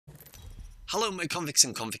Hello my convicts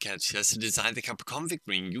and convicts, yes it is I the Kappa Convict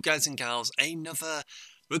bringing you guys and gals another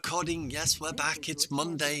recording. Yes, we're back, it's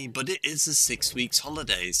Monday, but it is the 6 weeks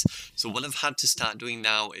holidays. So what I've had to start doing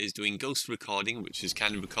now is doing ghost recording, which is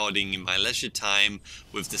kind of recording in my leisure time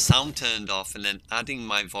with the sound turned off and then adding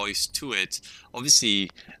my voice to it.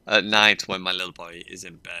 Obviously at night when my little boy is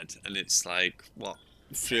in bed and it's like, what?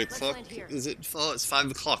 3 o'clock? Is it 4? It's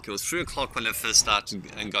 5 o'clock. It was 3 o'clock when I first started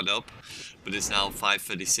and got up, but it's now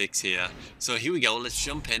 5:36 here. So here we go, let's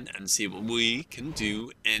jump in and see what we can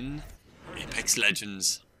do in Apex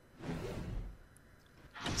Legends.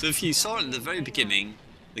 So if you saw at the very beginning,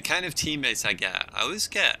 the kind of teammates I always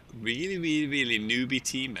get really newbie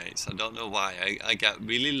teammates. I don't know why. I get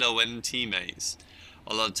really low end teammates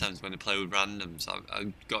a lot of times when I play with randoms.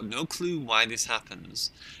 I've got no clue why this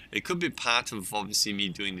happens. It could be part of obviously me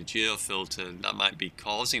doing the geo filter that might be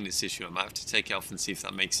causing this issue. I might have to take it off and see if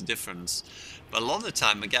that makes a difference. But a lot of the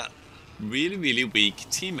time I get really weak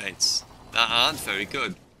teammates that aren't very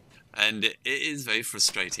good. And it is very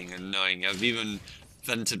frustrating and annoying. I've even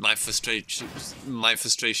vented my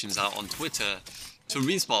frustrations out on Twitter to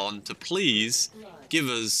Respawn to please give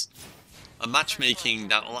us a matchmaking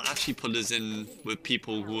that will actually put us in with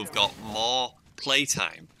people who have got more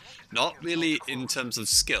playtime. Not really in terms of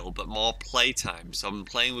skill, but more playtime. So I'm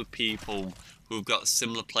playing with people who've got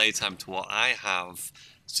similar playtime to what I have,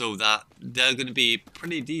 so that they're going to be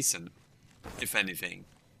pretty decent, if anything.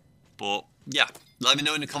 But yeah, let me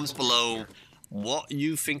know in the comments below what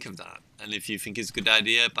you think of that. And if you think it's a good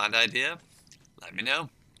idea, bad idea, let me know.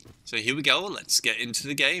 So here we go, let's get into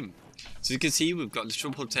the game. So you can see we've got the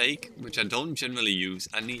triple take, which I don't generally use,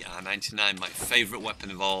 and the R99, my favourite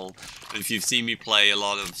weapon of all. And if you've seen me play a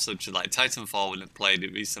lot of such like Titanfall when I've played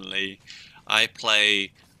it recently, I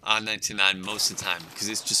play R99 most of the time because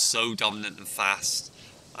it's just so dominant and fast.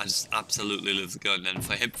 I just absolutely love the gun, and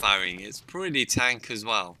for hip firing it's pretty tank as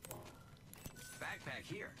well. Backpack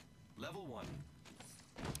here, level 1.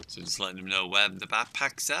 So just letting them know where the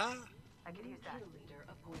backpacks are. I can use that.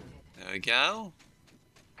 There we go.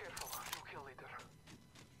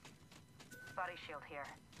 Body shield here.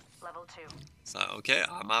 Level 2. So okay,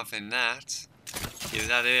 I'm having that. Give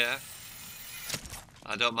that here.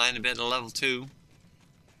 I don't mind a bit of level 2.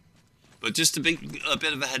 But just a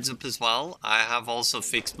bit of a heads up as well, I have also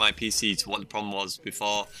fixed my PC to what the problem was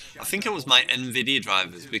before. I think it was my NVIDIA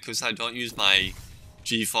drivers, because I don't use my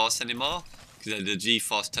GeForce anymore, because I had the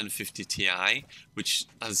GeForce 1050 Ti, which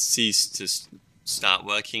has ceased to start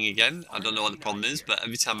working again. I don't know what the problem is, but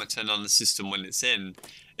every time I turn on the system when it's in,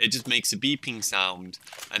 it just makes a beeping sound,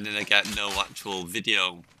 and then I get no actual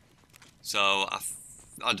video. So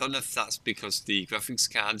I don't know if that's because the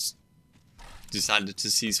graphics cards decided to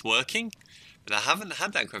cease working, but I haven't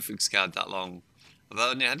had that graphics card that long. I've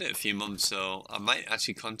only had it a few months, so I might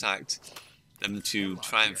actually contact them to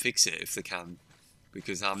try and fix it if they can,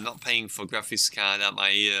 because I'm not paying for graphics card out my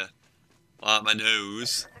ear or out my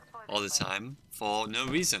nose all the time for no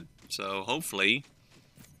reason. So hopefully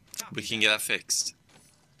we can get that fixed.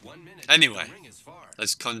 Anyway,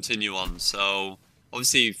 let's continue on. So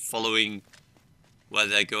obviously following where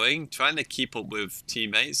they're going, trying to keep up with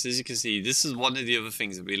teammates. As you can see, this is one of the other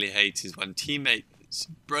things I really hate, is when teammates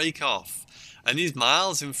break off and he's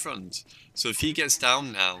miles in front. So if he gets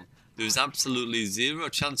down now, there's absolutely zero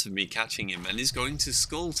chance of me catching him, and he's going to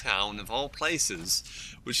Skull Town of all places,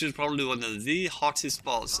 which is probably one of the hottest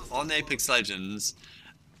spots on Apex Legends.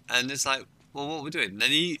 And it's like, well, what we're doing?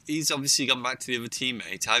 Then he's obviously gone back to the other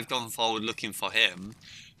teammate. I've gone forward looking for him.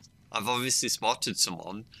 I've obviously spotted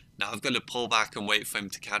someone. Now I've got to pull back and wait for him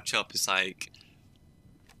to catch up. It's like,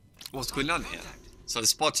 what's going on here? So I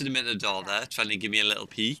spotted him at the door there, trying to give me a little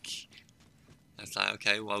peek. I was like,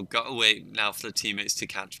 okay, well, got to wait now for the teammates to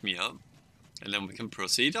catch me up, and then we can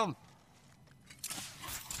proceed on.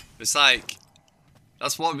 It's like,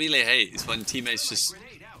 that's what I really hate, is when teammates just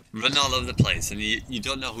run all over the place and you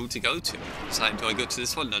don't know who to go to. It's like, do I go to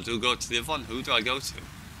this one, or do I go to the other one? Who do I go to?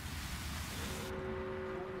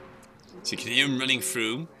 So you can hear him running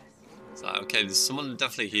through. It's like, okay, there's someone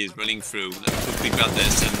definitely here is running through. Let's quickly grab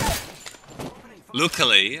this, and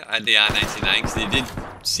luckily I had the R99 because he did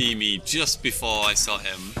see me just before I saw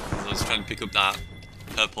him. I was trying to pick up that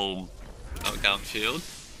purple knockdown shield.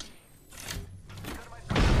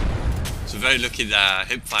 So very lucky there,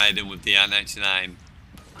 hip fired him with the R99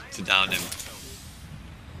 to down him.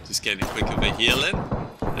 Just getting a quick of a heal in,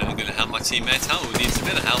 and I'm going to help my teammate out who needs a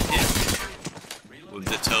bit of help here with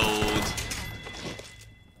the Toad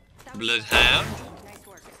Bloodhound.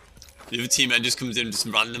 The other teammate just comes in and just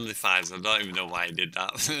randomly fires. I don't even know why he did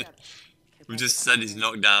that. We just said he's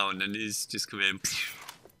knocked down and he's just come in.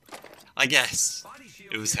 I guess.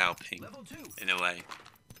 it was helping, Level 2. in a way.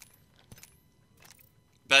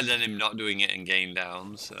 Better than him not doing it and getting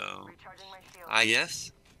down, so... Recharging my shield. I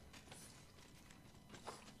guess.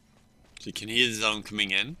 So you can hear the zone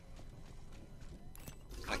coming in.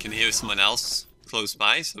 I can hear someone else close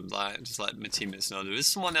by, so like, just let my teammates know there is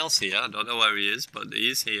someone else here. I don't know where he is, but he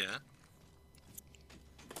is here.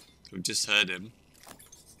 We've just heard him.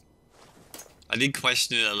 I did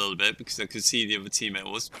question it a little bit because I could see the other teammate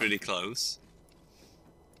was pretty close.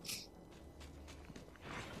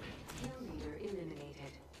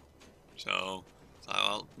 So,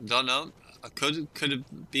 well, don't know. I could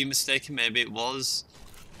have been mistaken. Maybe it was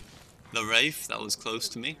the Wraith that was close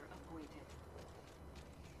to me.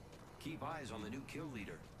 Keep eyes on the new kill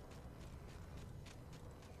leader.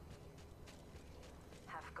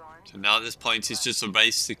 Half gone. So now at this point it's just a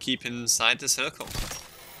race to keep inside the circle.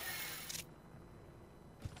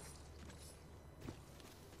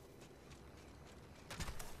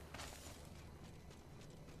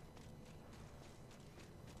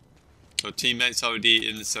 So teammates already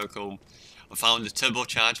in the circle. I found a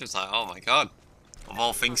turbocharger. It's like, oh my god, of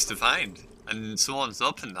all things to find. And someone's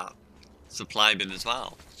opened that supply bin as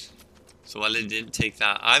well. So while I didn't take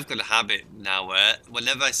that, I've got a habit now where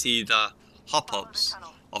whenever I see the hop-ups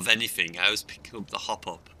of anything, I always pick up the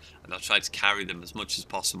hop-up and I'll try to carry them as much as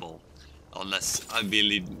possible. Unless I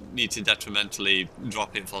really need to detrimentally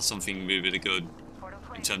drop it for something really, really good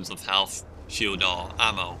in terms of health, shield or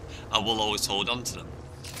ammo, I will always hold on to them.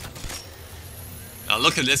 Now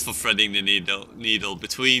look at this for threading the needle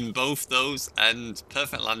between both those and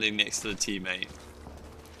perfect landing next to the teammate.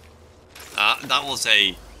 That was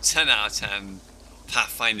a 10 out of 10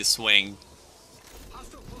 Pathfinder swing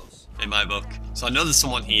in my book. So I know there's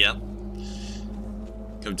someone here.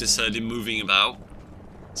 I've just heard him moving about.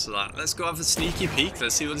 So let's go have a sneaky peek.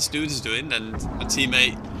 Let's see what this dude is doing. And my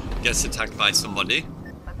teammate gets attacked by somebody.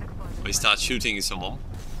 Or he starts shooting at someone.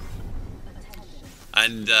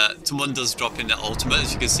 And someone does drop in their ultimate,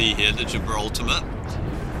 as you can see here, the Jabber ultimate.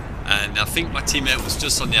 And I think my teammate was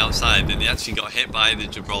just on the outside and he actually got hit by the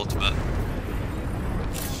Jabber ultimate.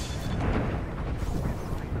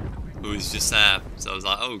 Who was just there. So I was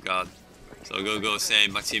like, oh god. So I'll go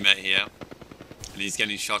save my teammate here. And he's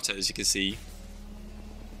getting shot at, as you can see.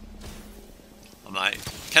 I'm like,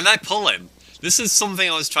 can I pull him? This is something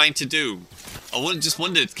I was trying to do. I just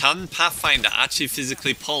wondered, can Pathfinder actually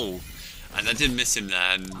physically pull? And I did miss him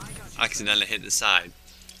there and accidentally hit the side.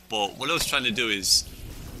 But what I was trying to do is,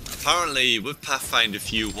 apparently with Pathfinder,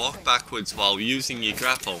 if you walk backwards while using your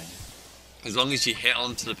grapple, as long as you hit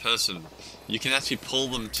onto the person, you can actually pull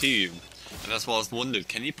them to you. And that's what I was wondering,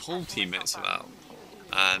 can you pull teammates about?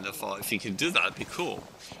 And I thought if you could do that, it'd be cool.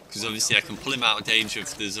 Because obviously I can pull him out of danger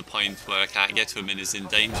if there's a point where I can't get to him and he's in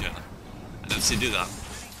danger. And obviously do that.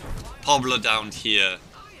 Pablo down here,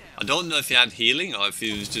 I don't know if he had healing or if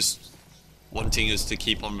he was just wanting us to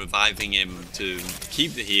keep on reviving him to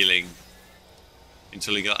keep the healing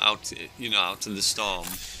until he got out, you know, out in the storm.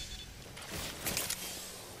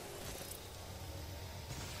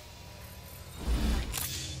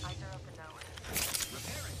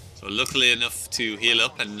 So luckily enough to heal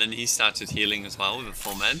up, and then he started healing as well with a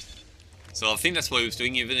full med. So I think that's what he was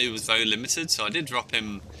doing, even though it was very limited. So I did drop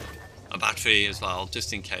him a battery as well,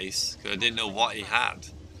 just in case, because I didn't know what he had.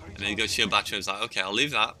 And then he got shield battery. I was like, okay, I'll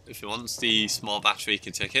leave that. If he wants the small battery, he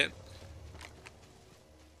can take it.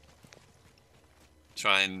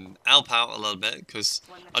 Try and help out a little bit, because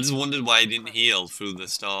I just wondered why he didn't heal through the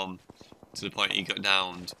storm to the point he got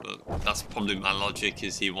downed. But that's probably my logic,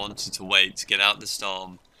 is he wanted to wait to get out the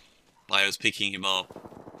storm by us picking him up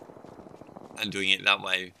and doing it that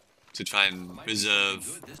way to try and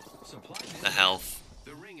preserve the health.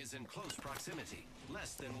 The ring is in close proximity.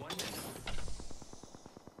 Less than 1 minute.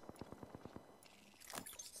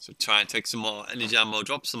 So try and take some more energy ammo,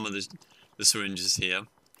 drop some of the syringes here.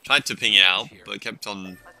 Tried to ping it out, but it kept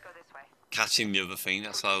on catching the other thing.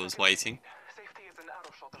 That's why I was waiting.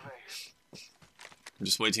 I'm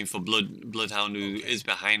just waiting for Bloodhound, who is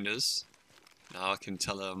behind us. Now I can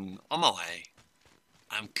tell him, on my way.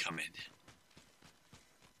 I'm coming.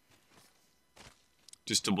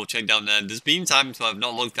 Just double check down there. There's been times where I've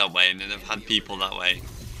not looked that way and then I've had people that way.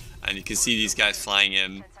 And you can see these guys flying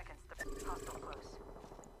in.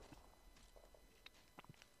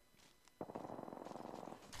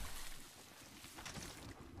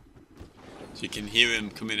 So you can hear him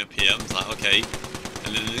coming up here. I'm like, okay.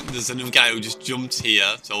 And then there's another guy who just jumped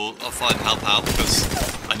here. So I thought I'd help out because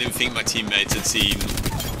I didn't think my teammates had seen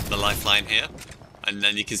the lifeline here. And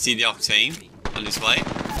then you can see the Octane on his way.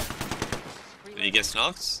 And he gets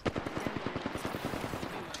knocked.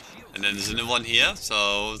 And And then there's another one here, so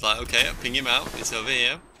I was like, okay, I'll ping him out. It's over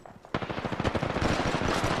here.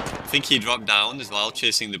 I think he dropped down as well,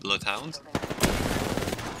 chasing the bloodhound.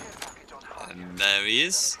 And there he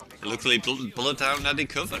is. Luckily, bloodhound had it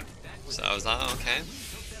covered. So I was like, okay.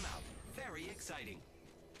 Very exciting.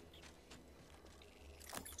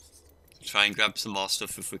 Try and grab some more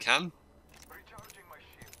stuff if we can.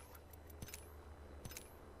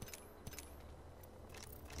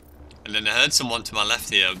 And then I heard someone to my left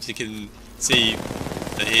here, as you can see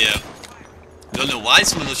they're here. I don't know why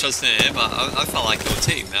some of those shots didn't hit, but I felt like I was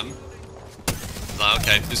hitting them. Like,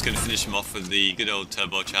 okay, just going to finish him off with the good old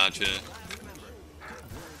turbocharger.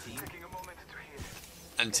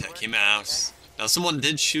 And take him out. Now someone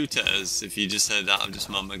did shoot at us, if you just heard that just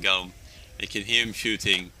a moment ago. You can hear him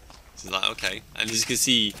shooting. So it's like, okay. And as you can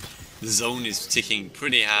see, the zone is ticking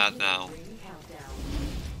pretty hard now.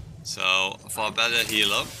 So I thought I'd better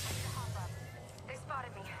heal up.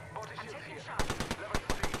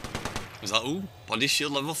 I was like, ooh, body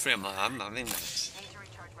shield level 3. I'm like, I'm having that.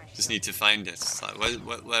 Just need to find it. It's like,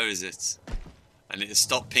 where is it? And it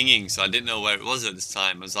stopped pinging, so I didn't know where it was at this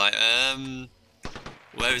time. I was like,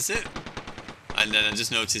 where is it? And then I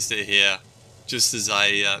just noticed it here, just as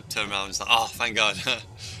I turned around. I was like, oh, thank God.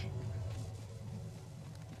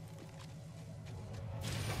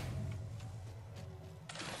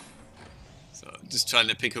 So just trying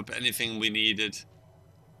to pick up anything we needed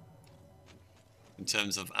in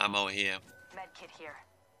terms of ammo here. Medkit here.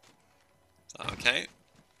 Okay.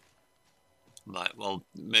 Right, well,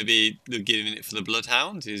 maybe they're giving it for the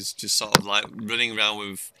bloodhound. He's just sort of like running around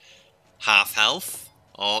with half health,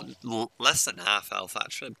 or less than half health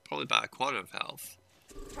actually, probably about a quarter of health.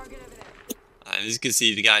 Target over there. And as you can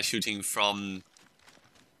see, the guy shooting from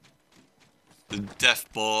the death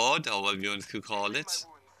board, or whatever you want to call it. So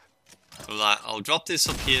like, I'll drop this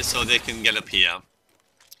up here so they can get up here,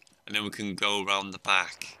 and then we can go around the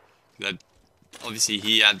back. Obviously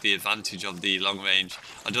he had the advantage of the long range.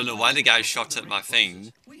 I don't know why the guy shot at my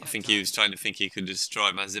thing. I think he was trying to think he could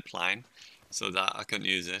destroy my zipline, so that I couldn't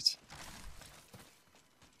use it.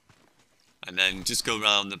 And then just go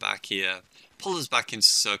around the back here, pull us back into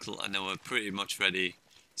circle, and then we're pretty much ready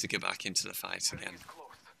to get back into the fight again.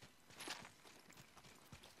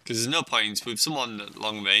 Because there's no point with someone at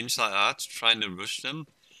long range like that, trying to rush them,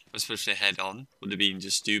 especially head on, would have been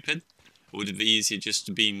just stupid. It would have been easier just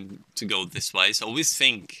to go this way. So I always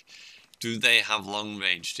think, do they have long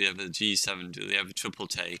range? Do they have a G7? Do they have a triple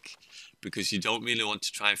take? Because you don't really want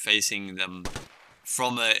to try facing them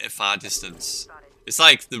from a far distance. It's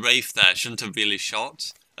like the Wraith there shouldn't have really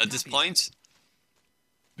shot at this point,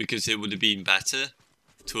 because it would have been better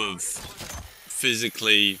to have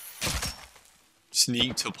physically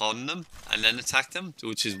sneaked up on them and then attacked them,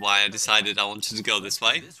 which is why I decided I wanted to go this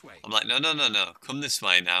way. I'm like, no, come this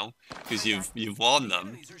way now, because you've warned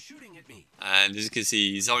them, and as you can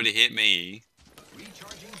see, he's already hit me.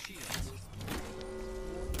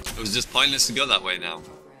 It was just pointless to go that way now.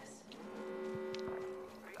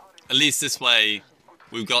 At least this way,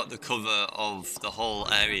 we've got the cover of the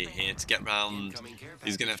whole area here to get round.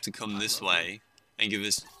 He's going to have to come this way and give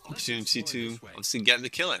us opportunity to obviously get the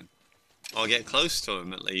kill in. Or get close to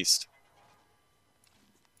him at least.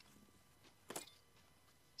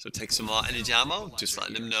 So take some more energy ammo, just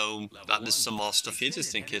letting them know that there's some more stuff here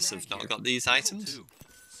just in case they've not got these items.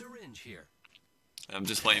 I'm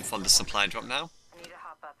just waiting for the supply drop now. I need to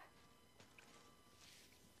hop up.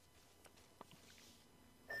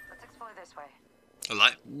 Let's explore this way. I'm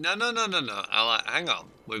like, no. I'm like, hang on,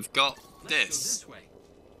 we've got this.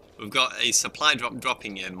 We've got a supply drop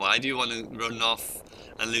dropping in. Why do you want to run off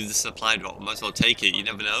and leave the supply drop? Might as well take it. You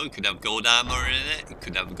never know. It could have gold armor in it. It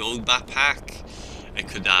could have a gold backpack. It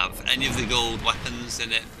could have any of the gold weapons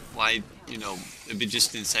in it. Why, you know, it'd be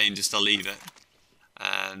just insane just to leave it.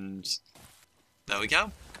 And there we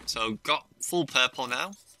go. So got full purple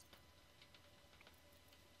now.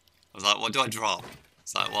 I was like, what do I drop?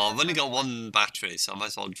 It's like, well, I've only got one battery, so I might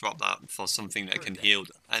as well drop that for something that can heal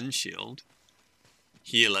and shield.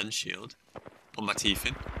 Heal and shield. Put my teeth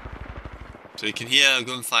in. So you can hear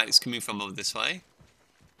gunfights coming from over this way.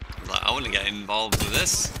 Like, I want to get involved with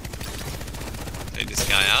this. Take this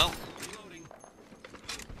guy out.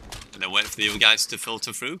 And then wait for the other guys to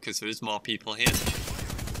filter through, because there is more people here.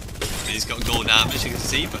 And he's got gold armor, as you can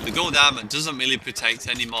see, but the gold armor doesn't really protect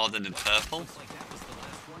any more than the purple.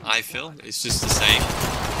 I feel. It's just the same.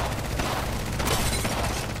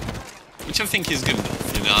 Which I think is good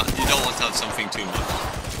enough, you know. You don't want to have something too much.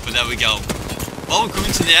 But there we go. Well, we're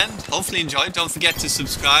coming to the end. Hopefully you enjoyed. Don't forget to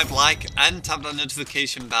subscribe, like, and tap that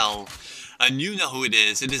notification bell. And you know who it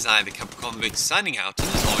is. It is I, the Kappa Convict, signing out. And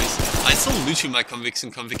as always, I still loot my convicts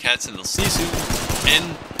and convicettes, and I'll see you soon in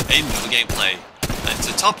another gameplay. And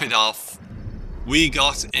to top it off, we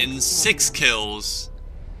got in 6 kills,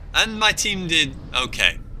 and my team did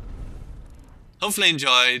okay. Hopefully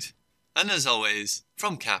enjoyed, and as always,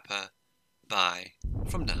 from Kappa, bye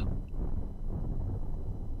from now.